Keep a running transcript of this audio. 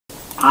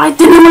¡Ay,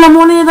 tenemos la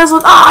moneda!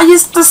 ¡Ay,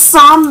 este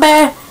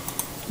zombie!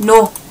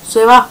 No,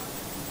 se va.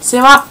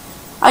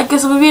 Hay que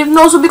sobrevivir.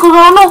 No, zombie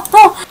colgado, no.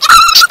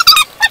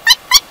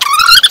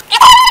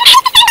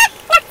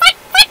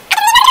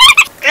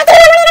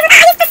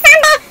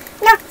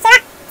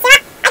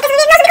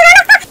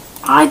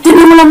 ¡Ay,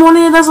 tenemos la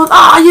moneda!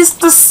 ¡Ay,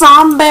 este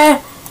zombie!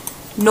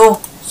 No,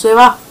 se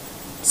va.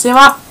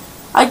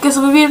 Hay que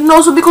sobrevivir.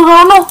 No, zombie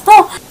colgado, no.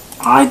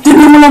 ¡Ay,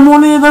 tenemos la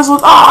moneda!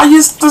 ¡Ay,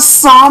 este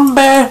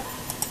zombie!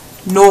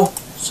 No,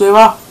 se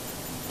va.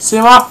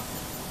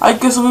 Hay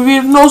que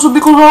sobrevivir. No,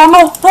 zombie colgado,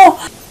 no.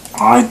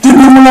 ¡Ay,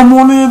 tenemos la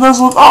moneda!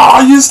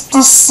 ¡Ay,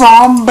 este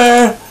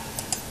zombie!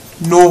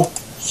 No,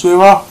 se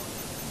va.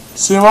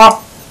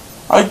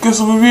 Hay que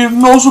sobrevivir.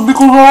 No, zombie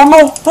colgado,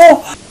 no.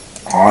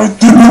 ¡Ay,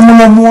 tenemos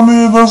la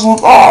moneda!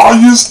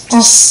 ¡Ay,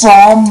 este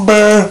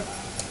zombie!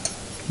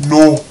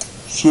 No,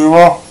 se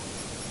va.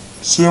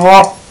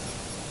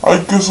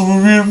 Hay que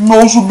sobrevivir.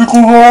 No, zombie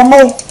colgado, no.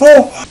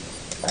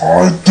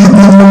 ¡Ay,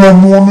 tenemos la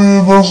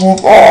moneda!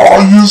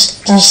 ¡Ay,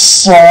 este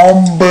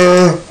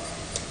zombie!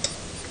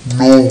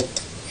 No,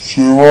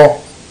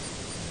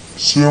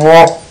 se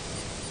va.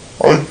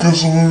 Hay que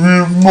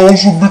sobrevivir. No,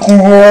 zombie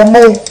colgado, no.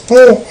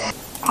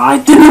 ¡Ay,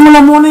 tenemos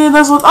la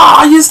moneda!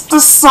 ¡Ay, este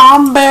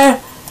zombie!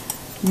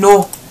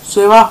 No,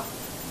 se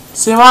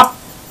va.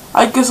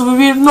 Hay que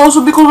sobrevivir. No,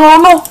 zombie colgado,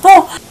 no.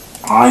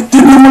 ¡Ay,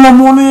 tenemos la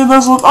moneda!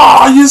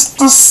 ¡Ay,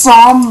 este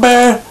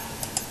zombie!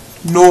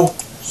 No,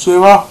 se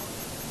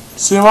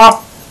va.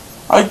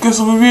 Hay que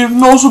sobrevivir.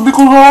 No, zombie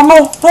colgado,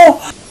 no.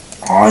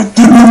 ¡Ay,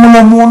 tenemos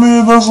la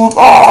moneda!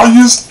 ¡Ay,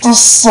 este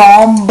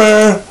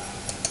zombie!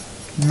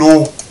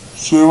 No,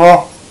 se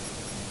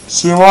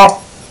va.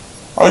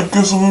 Hay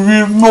que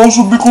sobrevivir. No,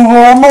 zombie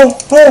colgado, no.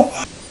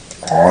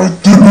 ¡Ay,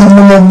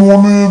 tenemos la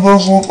moneda!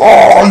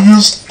 ¡Ay,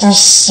 este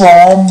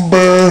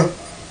zombie!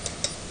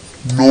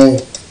 No,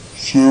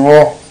 se va. Hay que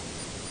sobrevivir.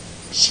 No, zombie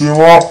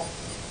colgado, no.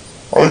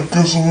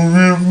 ¡Ay,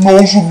 tenemos la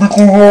moneda!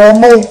 ¡Ay,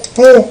 este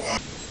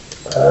zombie!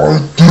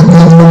 No,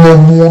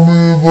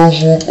 se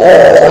va.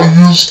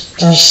 Hay que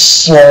sobrevivir. No,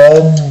 zombie colgado,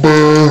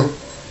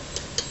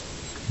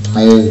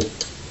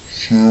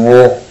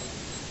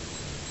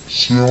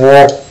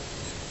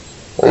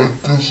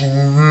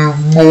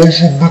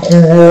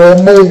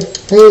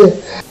 no.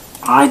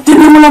 ¡Ay,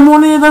 tenemos la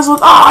moneda!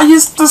 ¡Ay,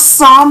 este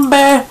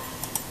zombie!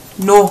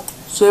 No,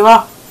 se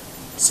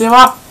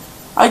va.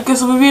 Hay que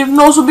sobrevivir.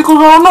 No, zombie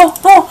colgado, no.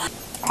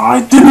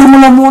 ¡Ay,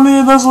 tenemos la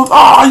moneda!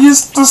 ¡Ay,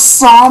 este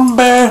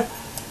zombie!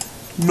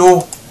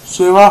 No,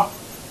 se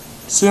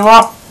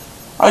va.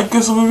 Hay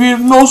que sobrevivir.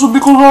 No,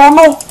 zombie colgado,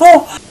 no.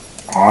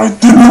 ¡Ay,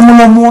 tenemos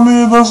la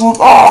moneda!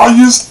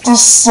 ¡Ay, este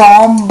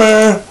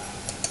zombie!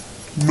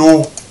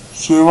 No,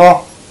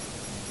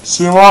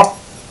 se va.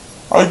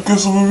 Hay que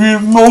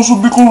sobrevivir. No,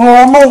 zombie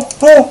colgado, no.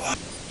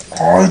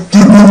 ¡Ay,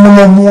 tenemos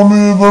la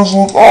moneda!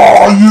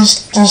 ¡Ay,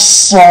 este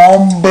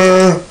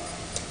zombie!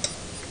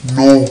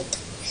 No,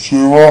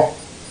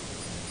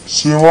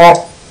 se va.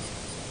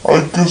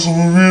 Hay que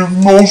sobrevivir.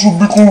 No,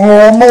 zombie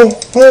colgado, no.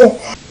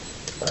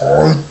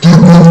 ¡Ay,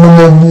 tenemos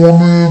la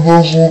moneda!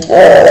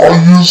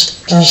 ¡Ay,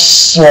 este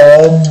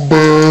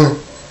zombie!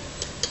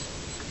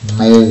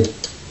 No,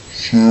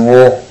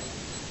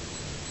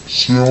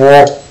 se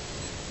va.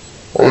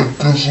 Hay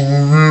que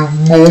sobrevivir.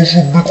 No,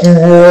 zombie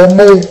colgado,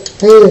 no.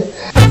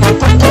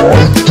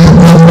 ¡Ay,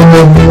 tenemos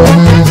la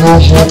moneda!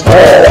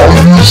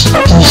 ¡Ay,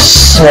 este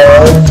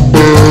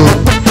zombie!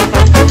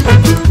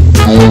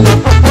 No,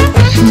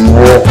 se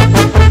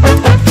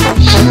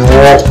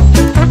va.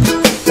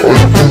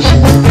 Hay que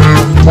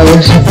sobrevivir. No,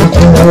 zombie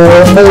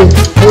colgado, no.